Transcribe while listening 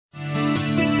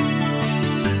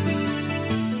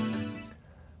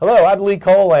Hello, I'm Lee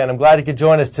Colan. I'm glad you could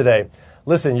join us today.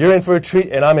 Listen, you're in for a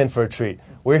treat, and I'm in for a treat.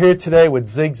 We're here today with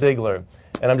Zig Ziglar,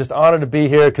 and I'm just honored to be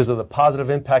here because of the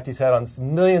positive impact he's had on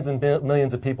millions and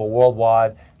millions of people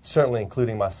worldwide, certainly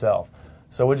including myself.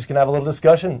 So we're just going to have a little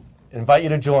discussion. Invite you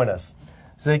to join us.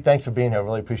 Zig, thanks for being here. I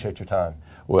really appreciate your time.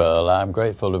 Well, I'm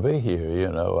grateful to be here. You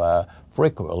know, I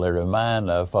frequently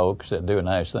remind folks that do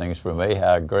nice things for me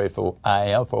how grateful I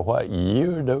am for what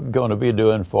you're going to be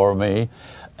doing for me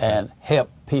and help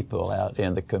people out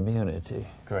in the community.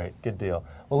 Great, good deal.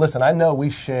 Well, listen, I know we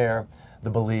share the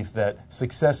belief that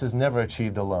success is never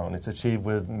achieved alone. It's achieved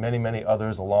with many, many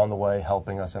others along the way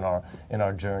helping us in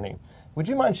our journey. Would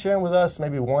you mind sharing with us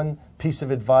maybe one piece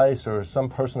of advice or some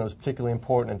person that was particularly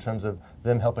important in terms of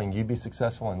them helping you be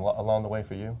successful and along the way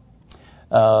for you?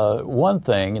 One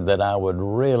thing that I would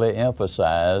really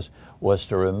emphasize was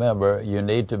to remember you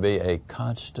need to be a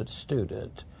constant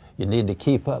student. You need to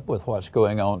keep up with what's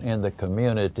going on in the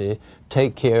community,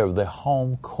 take care of the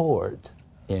home court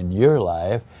in your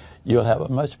life. You'll have a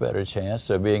much better chance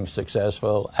of being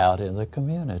successful out in the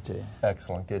community.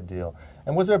 Excellent, good deal.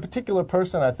 And was there a particular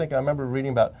person, I remember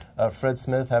reading about Fred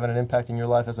Smith having an impact in your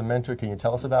life as a mentor. Can you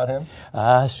tell us about him?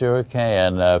 I sure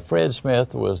can. Fred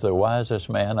Smith was the wisest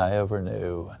man I ever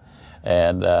knew.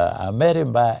 And I met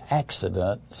him by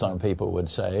accident, some people would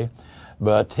say.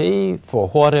 But he, for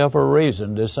whatever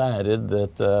reason, decided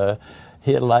that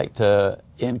he'd like to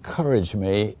encourage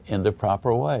me in the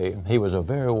proper way. He was a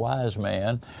very wise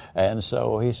man, and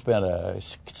so he spent a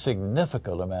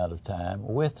significant amount of time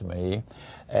with me,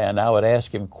 and I would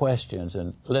ask him questions,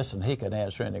 and listen, he could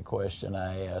answer any question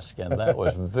I asked, and that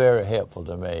was very helpful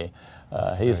to me.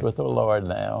 He's with the Lord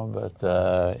now,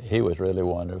 but he was really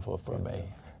wonderful for me.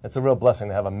 It's a real blessing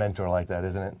to have a mentor like that,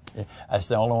 isn't it? That's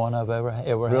the only one I've ever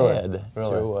really? had.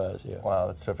 Really? Sure was, yeah. Wow,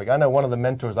 that's terrific. I know one of the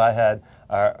mentors I had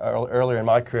earlier in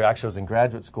my career, actually I was in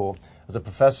graduate school, was a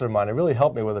professor of mine. It really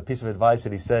helped me with a piece of advice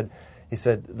that he said,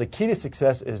 the key to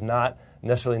success is not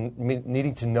necessarily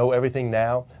needing to know everything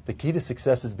now. The key to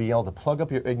success is being able to plug up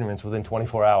your ignorance within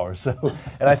 24 hours. So,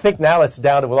 and I think now it's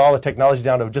down to, with all the technology,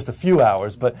 down to just a few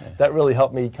hours, but that really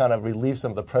helped me kind of relieve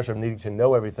some of the pressure of needing to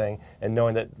know everything and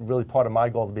knowing that really part of my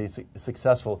goal to be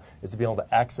successful is to be able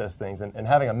to access things. And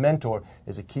having a mentor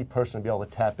is a key person to be able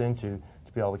to tap into,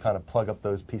 to be able to kind of plug up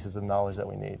those pieces of knowledge that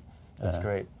we need. That's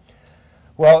great.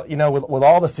 Well, you know, with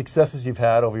all the successes you've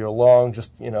had over your long,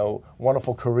 just,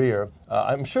 wonderful career,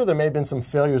 I'm sure there may have been some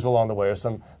failures along the way or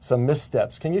some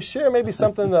missteps. Can you share maybe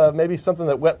something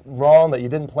that went wrong that you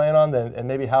didn't plan on and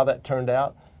maybe how that turned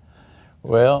out?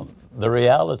 Well, the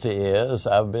reality is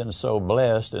I've been so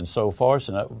blessed and so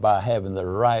fortunate by having the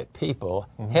right people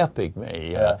helping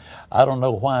me. Yeah. I don't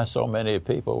know why so many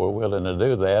people were willing to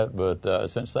do that, but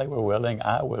since they were willing,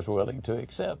 I was willing to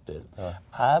accept it.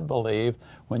 I believe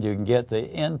when you can get the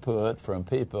input from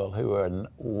people who are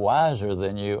wiser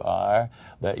than you are,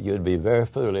 that you'd be very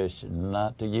foolish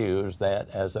not to use that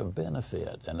as a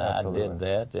benefit. And Absolutely. I did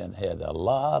that and had a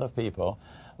lot of people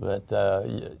that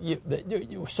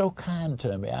you were so kind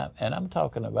to me, and I'm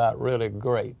talking about really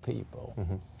great people.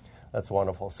 That's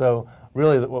wonderful. So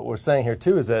really what we're saying here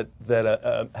too is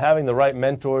that having the right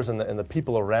mentors and the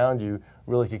people around you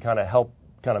really could kind of help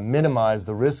minimize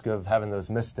the risk of having those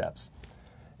missteps.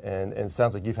 And it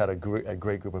sounds like you've had a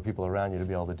great group of people around you to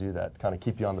be able to do that, kind of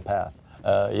keep you on the path.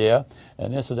 Yeah,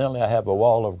 and incidentally, I have a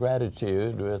wall of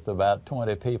gratitude with about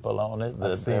 20 people on it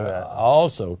that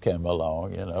also came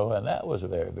along, and that was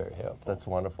very, very helpful. That's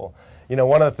wonderful.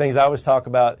 One of the things I always talk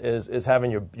about is having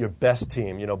your best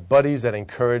team, buddies that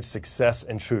encourage success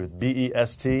and truth,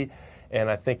 BEST. And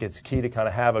I think it's key to kind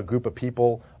of have a group of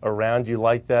people around you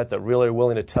like that really are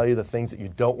willing to tell you the things that you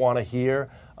don't want to hear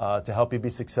to help you be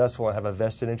successful and have a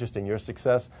vested interest in your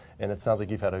success. And it sounds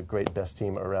like you've had a great best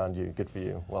team around you. Good for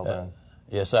you. Well done.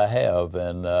 Yes, I have.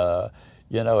 And,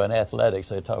 in athletics,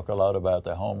 they talk a lot about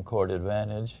the home court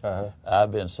advantage.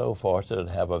 I've been so fortunate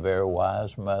to have a very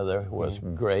wise mother who was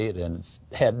great and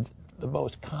had the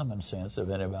most common sense of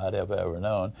anybody I've ever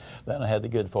known. Then I had the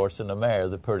good fortune to marry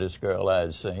the prettiest girl I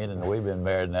had seen, and we've been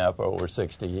married now for over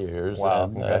 60 years. Wow,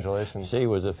 and, congratulations. She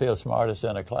was the fifth smartest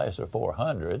in a class of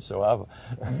 400, so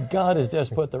God has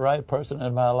just put the right person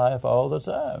in my life all the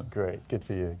time. Great, good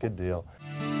for you, good deal.